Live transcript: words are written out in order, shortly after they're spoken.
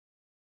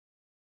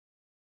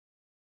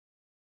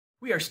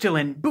We are still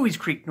in Buies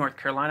Creek, North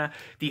Carolina,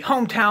 the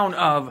hometown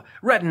of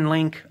Rhett and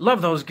Link.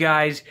 Love those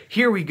guys.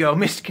 Here we go.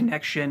 Missed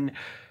connection.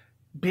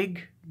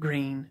 Big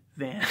green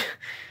van.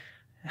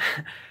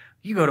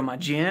 You go to my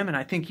gym and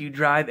I think you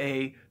drive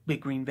a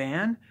big green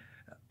van.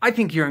 I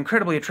think you're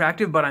incredibly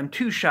attractive, but I'm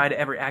too shy to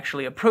ever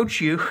actually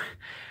approach you.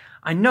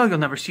 I know you'll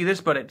never see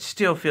this, but it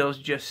still feels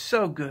just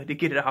so good to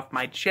get it off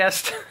my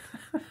chest.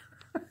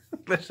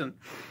 Listen,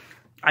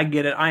 I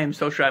get it. I am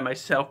so shy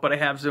myself, but I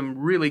have some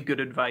really good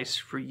advice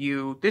for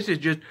you. This is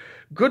just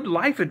good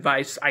life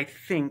advice, I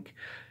think.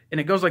 And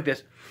it goes like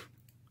this.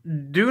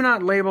 Do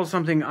not label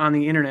something on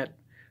the internet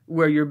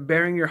where you're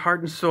bearing your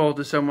heart and soul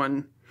to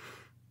someone.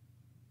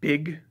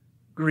 Big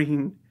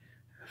green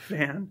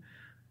van.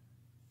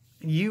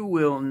 You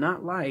will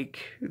not like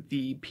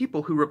the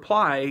people who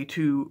reply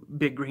to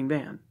big green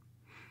van.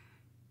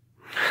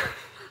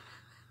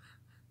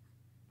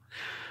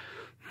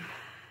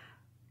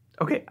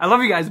 Okay, I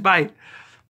love you guys. Bye.